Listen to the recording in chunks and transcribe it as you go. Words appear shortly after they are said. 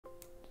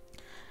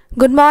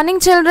Good morning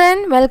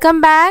children,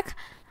 welcome back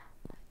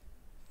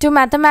to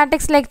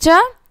mathematics lecture.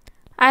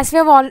 As we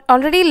have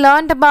already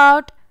learned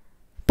about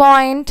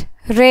point,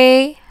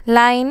 ray,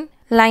 line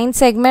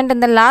segment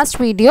in the last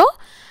video,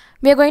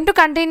 we are going to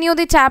continue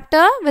the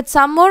chapter with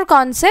some more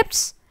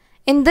concepts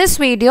in this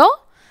video.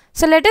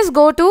 So let us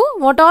go to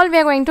what all we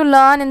are going to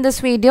learn in this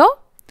video.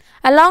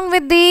 Along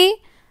with the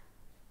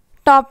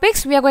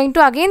topics, we are going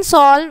to again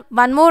solve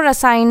one more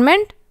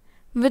assignment.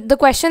 With the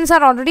questions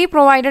are already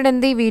provided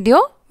in the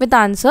video with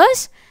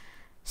answers.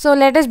 So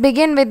let us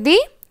begin with the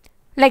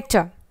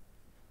lecture.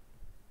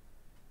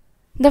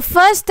 The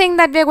first thing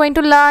that we are going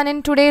to learn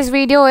in today's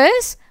video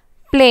is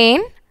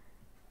plane.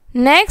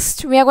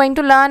 Next we are going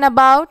to learn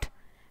about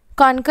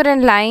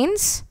concurrent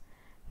lines.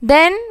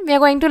 Then we are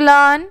going to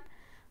learn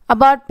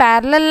about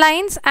parallel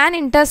lines and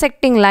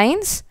intersecting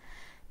lines.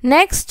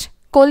 Next,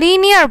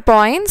 collinear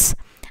points.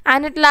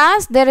 And at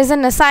last there is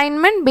an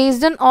assignment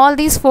based on all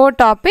these four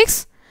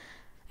topics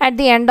at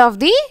the end of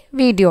the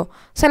video.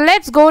 So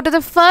let's go to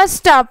the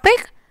first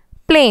topic,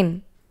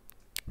 plane.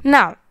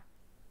 Now,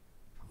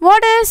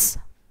 what is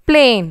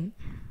plane?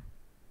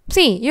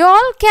 See, you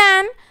all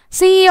can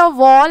see your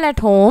wall at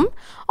home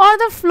or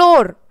the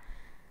floor.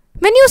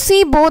 When you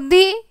see both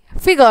the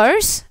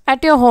figures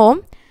at your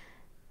home,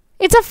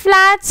 it's a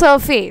flat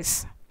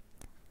surface.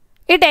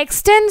 It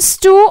extends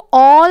to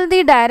all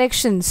the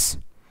directions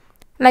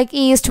like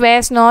east,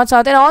 west, north,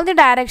 south, in all the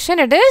direction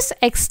it is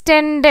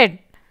extended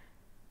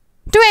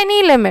to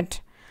any limit.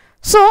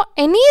 So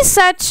any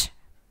such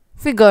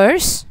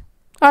figures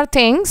or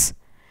things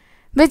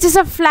which is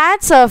a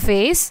flat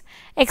surface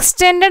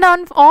extended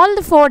on all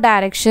the four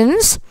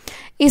directions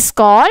is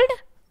called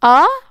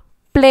a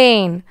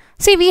plane.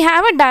 See, we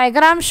have a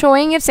diagram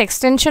showing its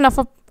extension of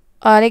a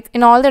like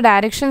in all the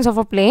directions of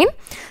a plane.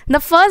 The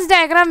first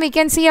diagram we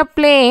can see a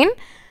plane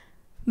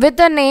with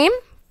the name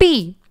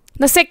P.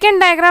 The second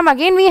diagram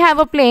again we have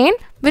a plane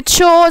which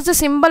shows the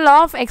symbol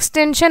of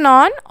extension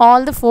on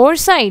all the four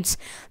sides.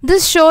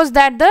 This shows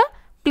that the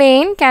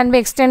plane can be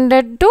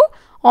extended to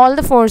all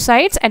the four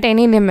sides at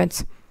any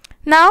limits.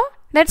 Now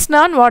let's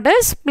learn what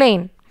is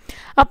plane.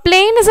 A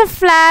plane is a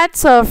flat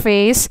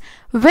surface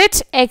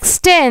which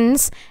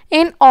extends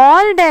in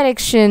all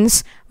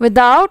directions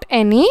without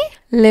any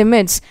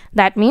limits.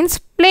 That means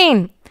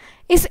plane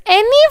is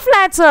any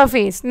flat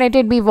surface, let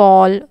it be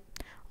wall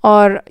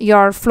or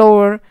your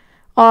floor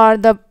or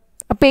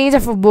a page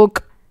of a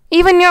book.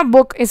 Even your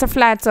book is a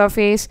flat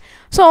surface.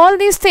 So all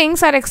these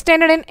things are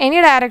extended in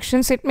any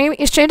directions. It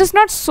is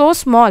not so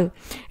small.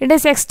 It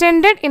is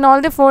extended in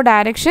all the four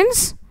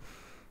directions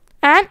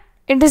and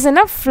it is in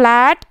a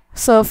flat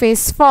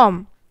surface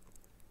form.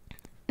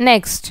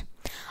 Next,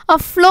 a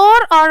floor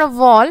or a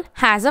wall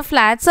has a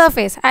flat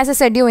surface, as I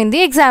said you in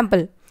the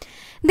example.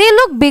 They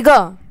look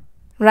bigger,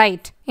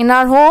 right? In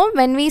our home,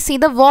 when we see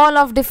the wall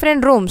of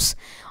different rooms,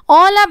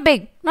 all are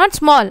big, not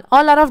small.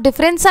 All are of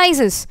different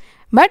sizes,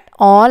 but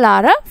all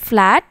are a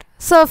flat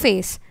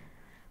surface.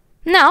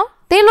 Now,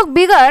 they look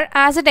bigger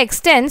as it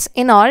extends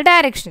in all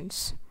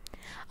directions.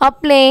 A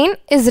plane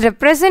is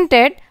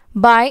represented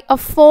by a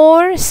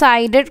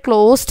four-sided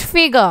closed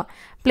figure.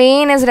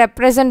 Plane is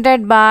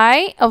represented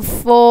by a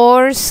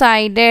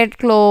four-sided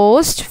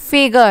closed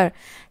figure.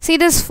 See,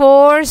 these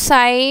four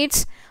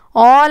sides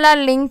all are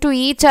linked to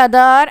each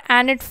other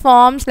and it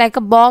forms like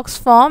a box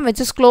form which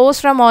is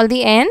closed from all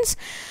the ends.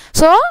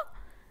 So,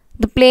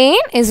 the plane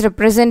is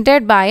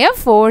represented by a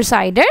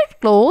four-sided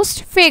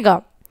closed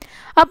figure.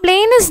 A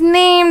plane is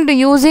named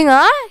using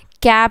a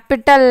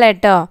capital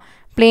letter.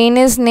 Plane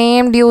is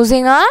named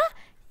using a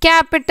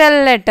capital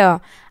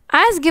letter.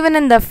 As given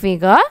in the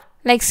figure,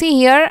 like see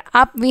here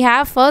up we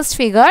have first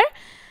figure.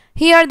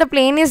 Here the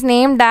plane is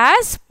named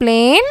as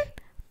plane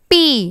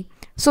P.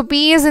 So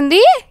P is in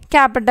the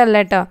capital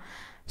letter.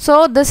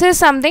 So this is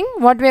something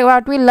what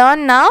we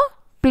learn now.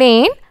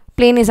 Plane.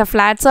 Plane is a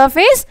flat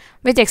surface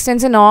which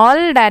extends in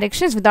all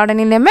directions without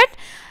any limit.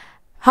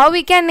 How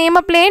we can name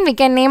a plane? We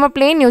can name a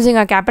plane using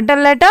a capital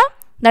letter,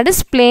 that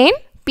is plane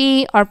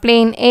P or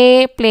plane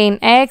A, plane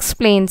X,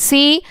 plane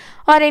C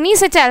or any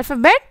such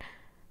alphabet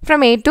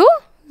from A to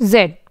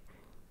Z.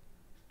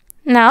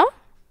 Now,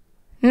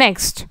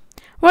 next,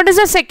 what is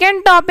the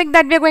second topic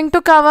that we are going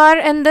to cover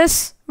in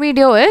this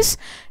video is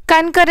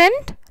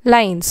concurrent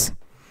lines.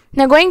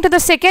 Now going to the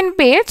second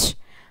page,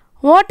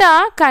 what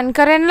are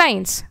concurrent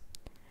lines?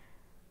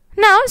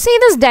 Now see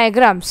these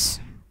diagrams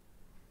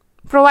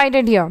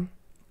provided here.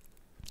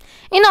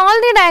 In all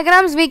the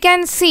diagrams we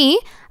can see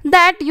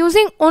that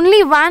using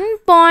only one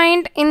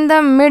point in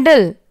the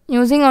middle,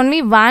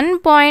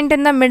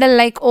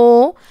 like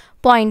O,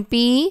 point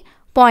P,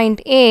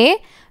 point A,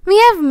 we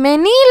have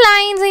many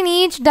lines in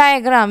each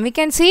diagram. We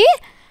can see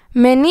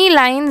many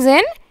lines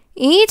in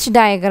each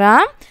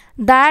diagram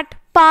that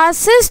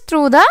passes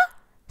through the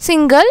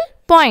single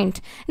point.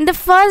 In the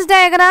first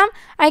diagram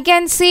I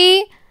can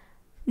see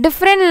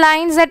different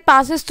lines that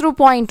passes through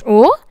point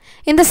O.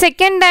 In the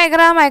second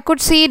diagram I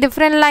could see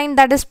different line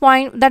that is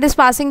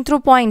passing through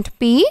point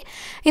P.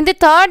 In the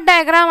third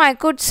diagram I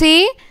could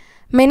see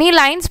many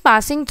lines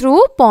passing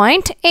through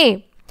point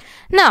A.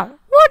 Now,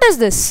 What is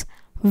this?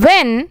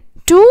 When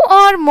two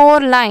or more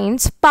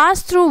lines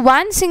pass through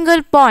one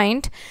single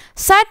point,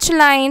 such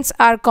lines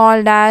are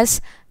called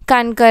as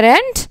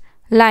concurrent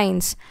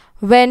lines.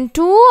 When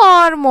two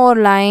or more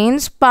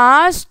lines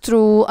pass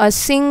through a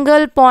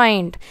single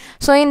point.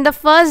 So in the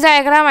first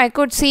diagram, I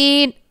could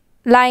see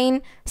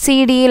line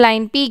CD,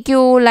 line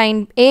PQ,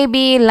 line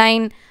AB,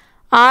 line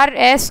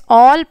RS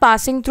all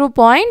passing through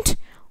point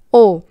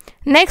O.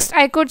 Next,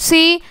 I could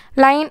see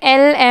line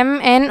L, M,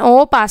 N,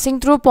 O passing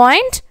through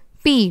point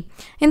P.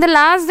 In the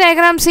last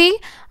diagram, see,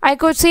 I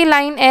could see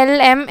line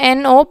L, M,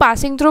 N, O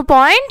passing through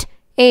point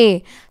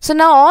A. So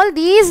now all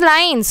these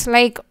lines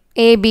like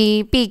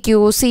AB,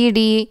 PQ,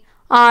 CD,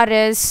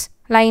 RS,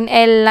 line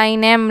L,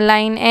 line M,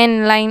 line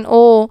N, line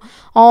O,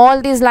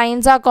 all these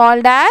lines are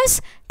called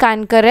as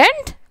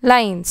concurrent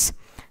lines.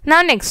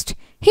 Now next,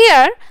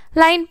 here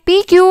line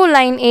PQ,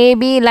 line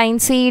AB, line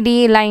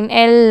CD, line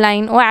L,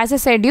 line O, as I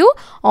said you,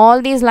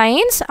 all these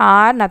lines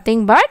are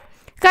nothing but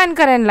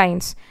concurrent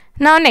lines.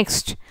 Now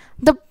next,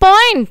 the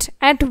point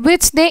at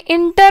which they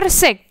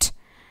intersect.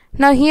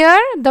 Now here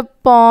the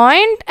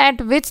point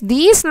at which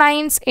these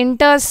lines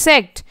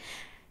intersect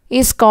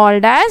is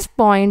called as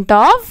point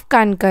of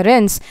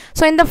concurrence.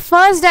 So in the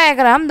first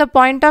diagram, the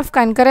point of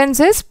concurrence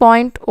is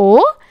point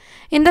O.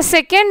 In the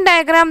second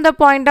diagram, the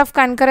point of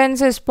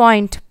concurrence is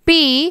point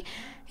P.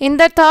 In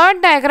the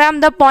third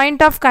diagram, the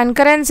point of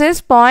concurrence is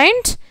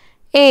point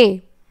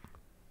A.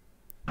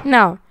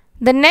 Now,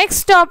 the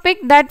next topic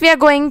that we are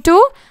going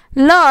to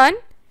learn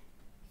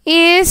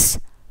is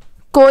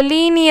the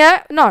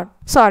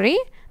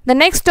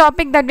next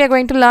topic that we are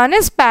going to learn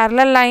is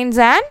parallel lines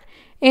and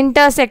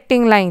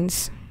intersecting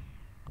lines.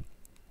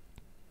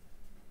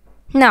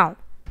 Now,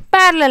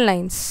 parallel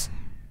lines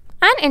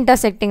and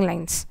intersecting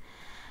lines.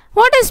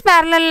 What is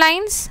parallel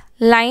lines?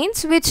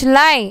 Lines which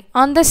lie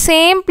on the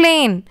same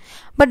plane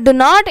but do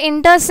not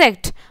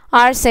intersect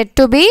are said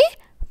to be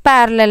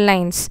parallel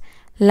lines.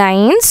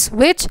 Lines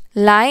which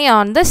lie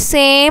on the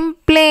same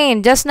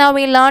plane. Just now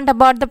we learnt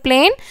about the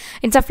plane.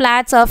 It's a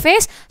flat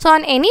surface. So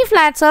on any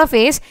flat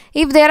surface,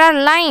 if there are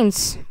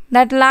lines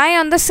that lie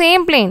on the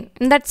same plane,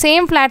 in that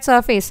same flat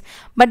surface,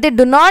 but they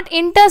do not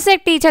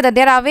intersect each other,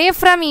 they are away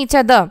from each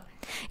other.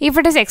 If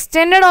it is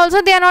extended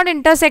also, they are not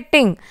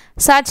intersecting.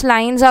 Such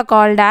lines are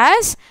called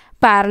as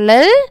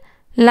parallel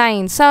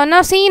lines. So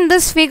now see in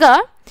this figure,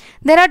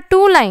 there are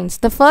two lines.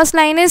 The first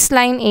line is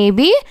line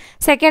AB,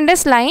 second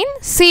is line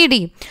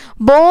CD.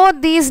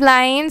 Both these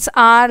lines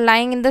are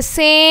lying in the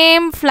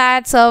same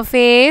flat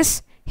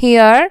surface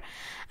here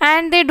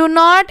and they do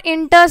not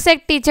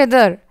intersect each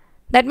other.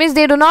 That means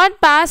they do not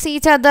pass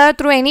each other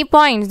through any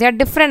points. They are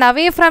different,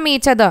 away from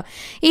each other.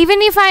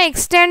 Even if I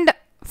extend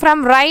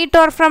from right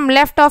or from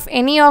left of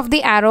any of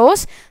the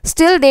arrows,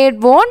 still they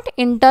won't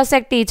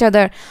intersect each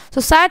other.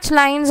 So such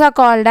lines are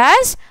called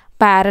as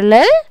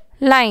parallel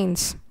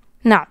lines.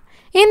 Now,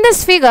 in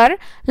this figure,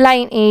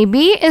 line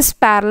AB is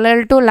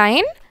parallel to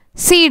line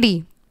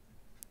CD.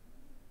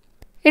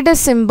 It is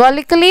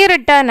symbolically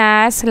written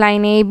as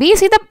line AB.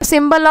 See the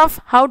symbol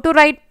of how to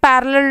write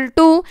parallel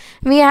to.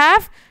 We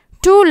have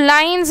two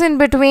lines in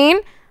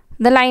between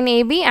the line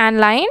AB and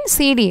line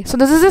CD. So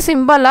this is a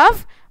symbol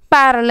of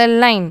parallel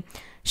line,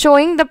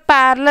 showing the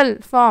parallel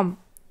form.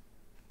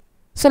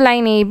 So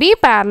line AB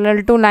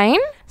parallel to line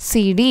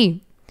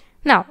CD.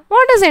 Now,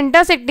 what is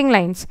intersecting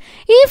lines?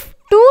 If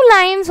two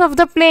lines of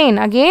the plane,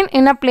 again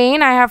in a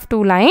plane I have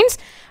two lines,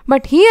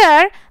 but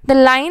here the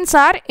lines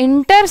are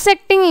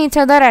intersecting each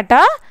other at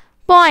a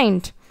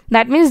point.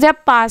 That means they are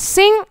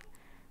passing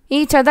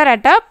each other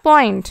at a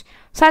point.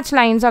 Such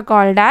lines are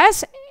called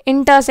as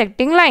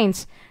intersecting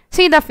lines.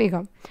 See the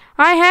figure.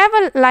 I have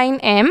a line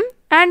M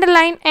and a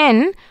line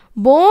N.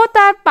 Both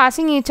are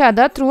passing each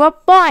other through a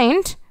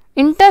point,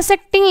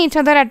 intersecting each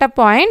other at a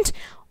point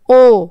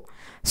O.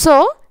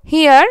 So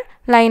here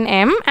line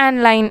M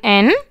and line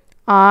N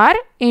are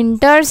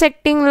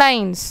intersecting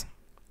lines.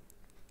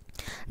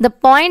 The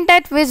point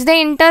at which they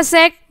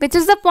intersect, which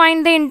is the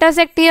point they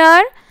intersect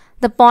here?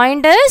 The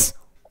point is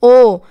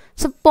O.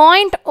 So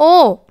point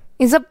O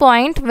is a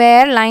point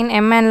where line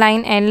M and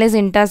line L is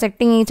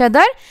intersecting each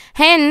other.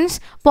 Hence,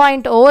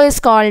 point O is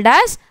called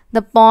as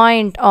the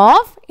point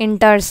of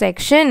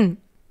intersection.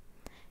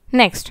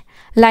 Next,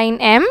 line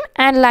M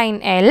and line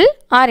L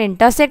are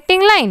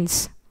intersecting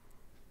lines.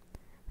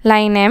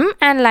 Line M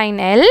and line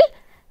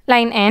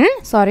N,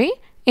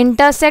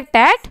 intersect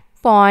at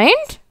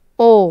point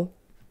O.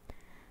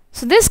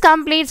 So this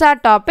completes our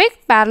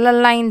topic,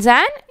 parallel lines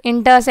and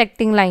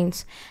intersecting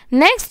lines.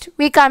 Next,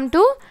 we come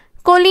to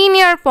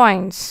collinear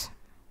points.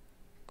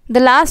 The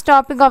last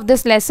topic of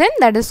this lesson,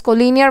 that is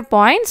collinear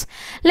points.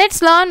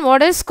 Let's learn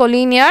what is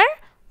collinear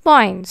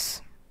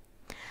points.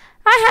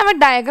 I have a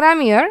diagram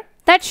here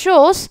that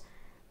shows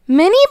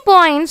many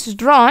points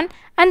drawn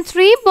and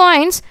 3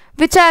 points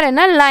which are in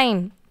a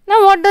line.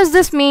 Now what does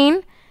this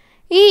mean?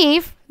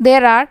 If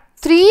there are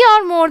 3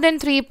 or more than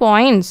 3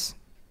 points,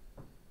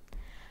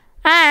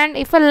 and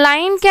if a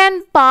line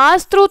can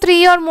pass through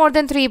 3 or more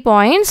than 3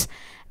 points,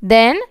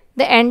 then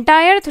the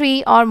entire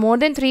 3 or more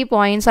than 3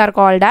 points are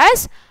called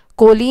as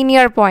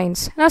collinear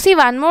points. Now see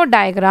one more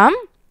diagram.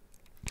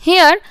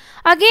 Here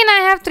again I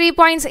have 3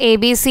 points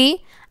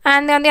ABC,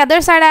 and on the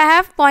other side I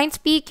have points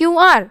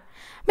PQR.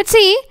 But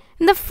see,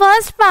 in the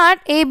first part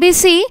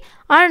ABC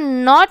are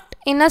not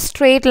in a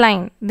straight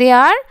line. They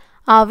are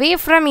away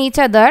from each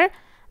other,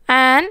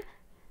 and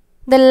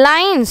the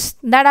lines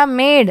that are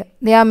made,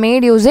 they are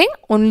made using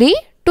only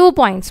 2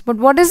 points. But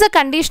what is the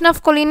condition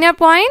of collinear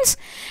points?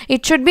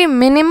 It should be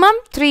minimum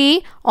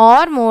 3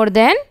 or more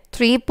than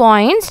 3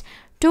 points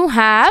to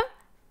have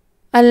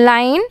a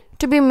line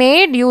to be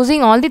made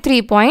using all the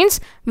 3 points,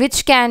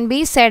 which can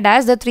be said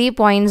as the 3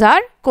 points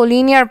are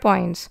collinear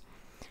points.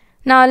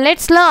 Now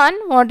let's learn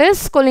what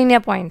is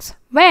collinear points.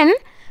 When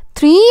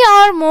 3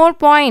 or more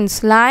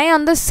points lie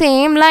on the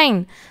same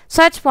line,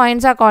 such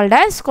points are called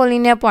as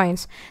collinear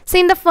points. See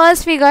in the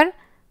first figure,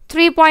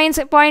 3 points,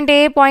 point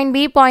A, point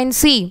B, point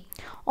C,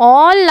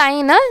 all lie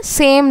in a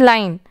same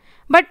line.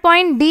 But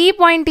point D,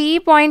 point E,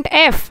 point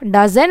F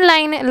doesn't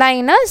lie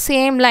in a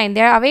same line.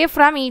 They are away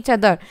from each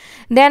other.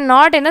 They are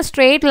not in a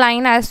straight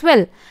line as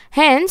well.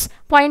 Hence,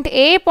 point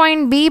A,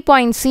 point B,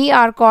 point C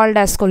are called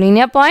as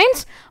collinear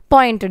points.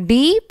 Point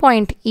D,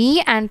 point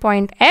E and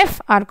point F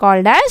are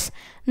called as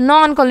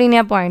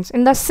non-collinear points.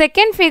 In the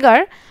second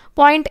figure,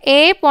 point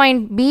A,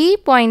 point B,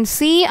 point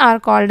C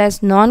are called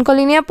as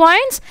non-collinear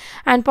points,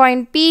 and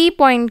point P,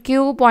 point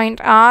Q,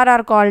 point R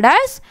are called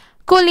as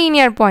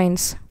collinear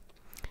points.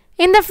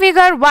 In the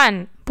figure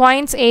 1,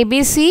 points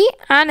ABC,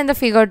 and in the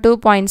figure 2,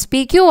 points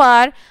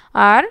PQR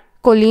are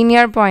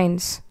collinear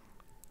points.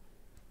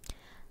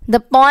 The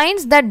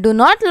points that do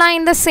not lie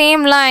in the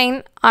same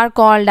line are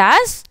called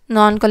as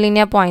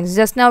non-collinear points.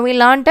 Just now we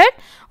learnt it,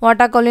 what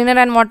are collinear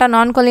and what are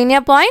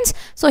non-collinear points.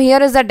 So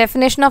here is the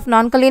definition of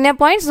non-collinear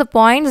points. The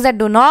points that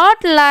do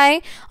not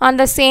lie on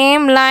the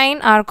same line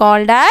are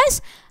called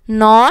as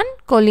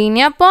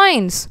non-collinear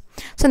points.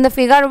 So in the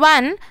figure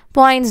 1,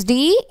 points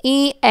D,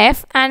 E,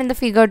 F, and in the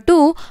figure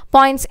 2,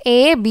 points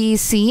A, B,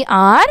 C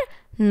are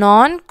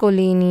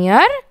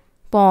non-collinear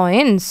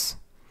points.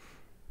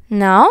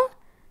 Now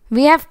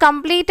we have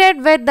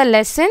completed with the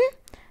lesson.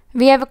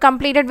 We have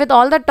completed with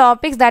all the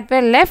topics that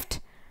were left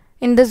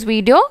in this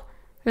video,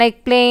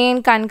 like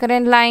plane,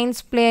 concurrent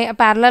lines,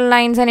 parallel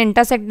lines and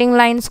intersecting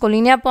lines,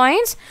 collinear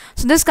points.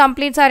 So this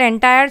completes our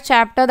entire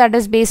chapter, that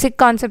is basic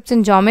concepts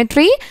in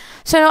geometry.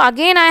 So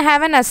again I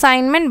have an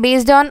assignment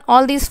based on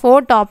all these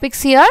 4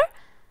 topics here.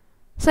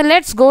 So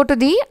let's go to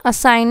the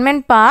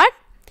assignment part.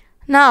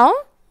 Now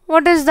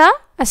what is the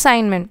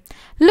assignment?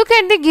 Look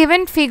at the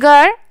given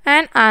figure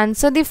and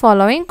answer the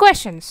following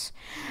questions.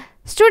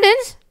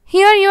 Students,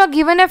 here you are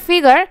given a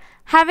figure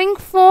having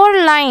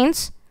 4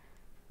 lines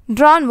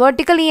drawn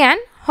vertically and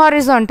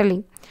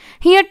horizontally.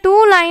 Here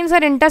 2 lines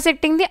are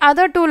intersecting the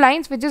other 2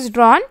 lines which is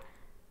drawn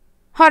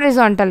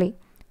horizontally.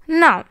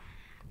 Now,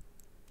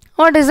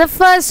 what is the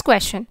first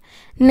question?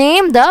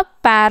 Name the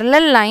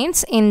parallel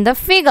lines in the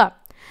figure.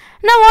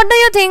 Now, what do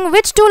you think?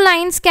 Which 2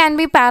 lines can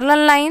be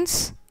parallel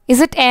lines? Is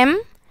it M?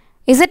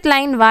 Is it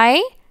line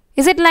Y?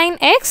 Is it line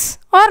X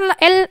or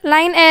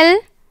line L?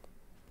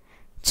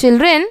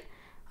 Children,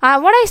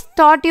 what I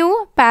taught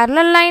you,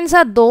 parallel lines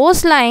are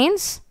those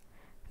lines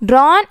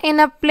drawn in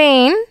a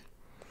plane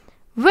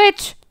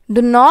which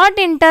do not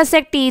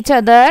intersect each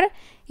other.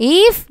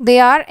 If they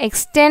are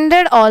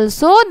extended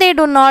also, they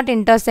do not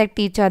intersect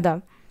each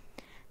other.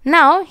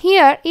 Now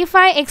here, if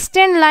I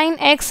extend line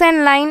X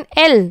and line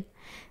L,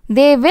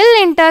 they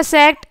will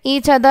intersect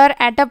each other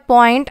at a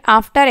point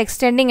after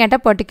extending at a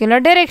particular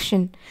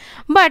direction.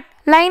 But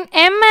line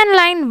M and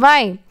line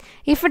Y,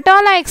 if at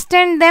all I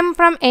extend them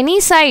from any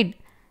side,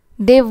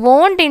 they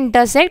won't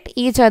intersect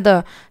each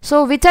other.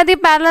 So which are the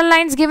parallel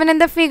lines given in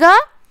the figure?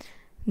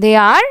 They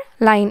are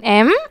line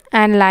M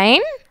and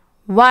line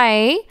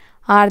Y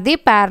are the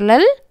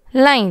parallel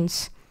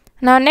lines.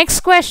 Now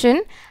next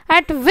question,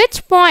 at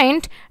which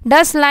point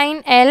does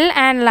line L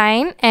and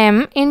line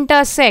M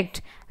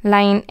intersect?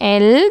 Line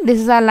L, this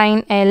is our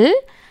line L,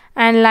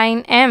 and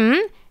line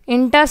M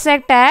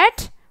intersect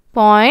at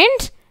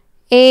point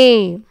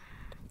A.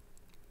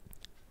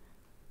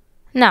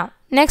 Now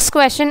next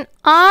question,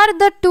 are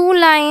the 2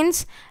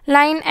 lines,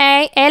 line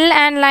L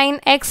and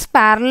line X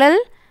parallel?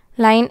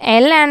 Line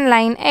L and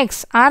line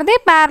X, are they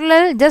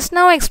parallel? Just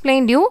now I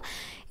explained you,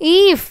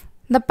 if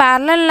the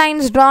parallel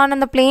lines drawn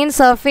on the plane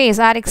surface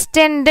are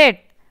extended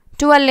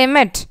to a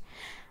limit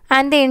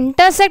and they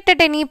intersect at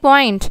any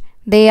point,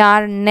 they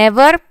are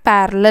never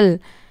parallel.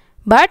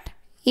 But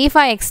if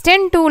I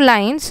extend 2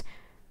 lines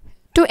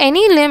to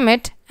any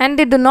limit and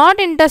they do not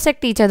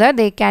intersect each other,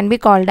 they can be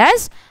called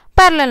as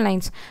parallel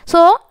lines.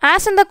 So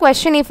as in the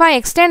question, if I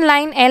extend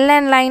line L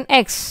and line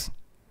X,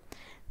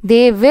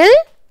 they will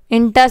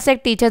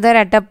intersect each other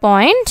at a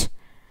point,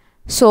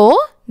 so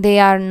they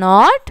are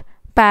not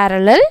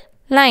parallel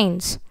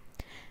lines.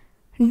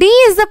 D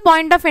is the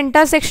point of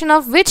intersection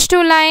of which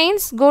 2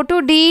 lines? Go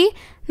to D.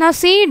 Now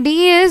see,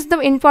 D is the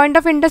point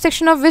of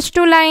intersection of which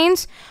 2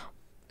 lines?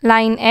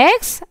 Line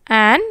X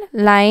and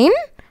line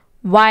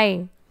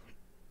Y.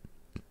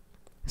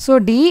 So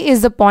D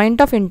is the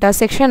point of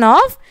intersection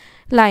of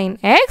line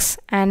X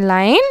and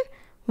line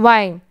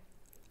Why?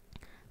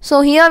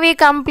 So here we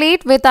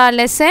complete with our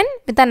lesson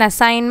with an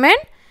assignment.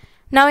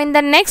 Now in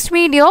the next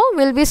video,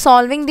 we'll be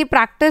solving the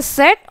practice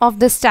set of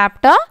this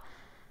chapter.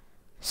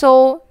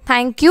 So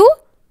thank you.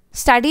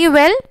 Study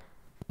well.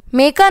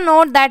 Make a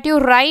note that you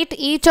write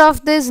each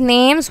of these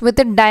names with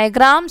its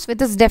diagrams,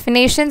 with its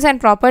definitions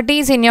and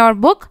properties in your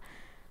book,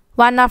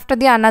 one after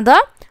the another.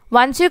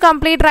 Once you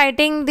complete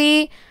writing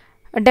the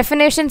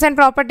definitions and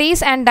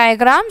properties and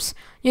diagrams,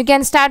 you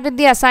can start with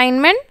the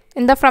assignment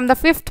from the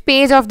 5th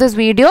page of this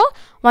video.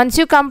 Once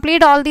you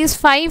complete all these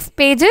 5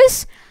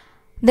 pages,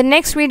 the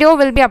next video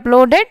will be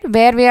uploaded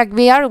where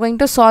we are going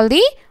to solve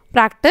the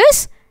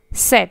practice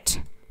set.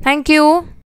 Thank you.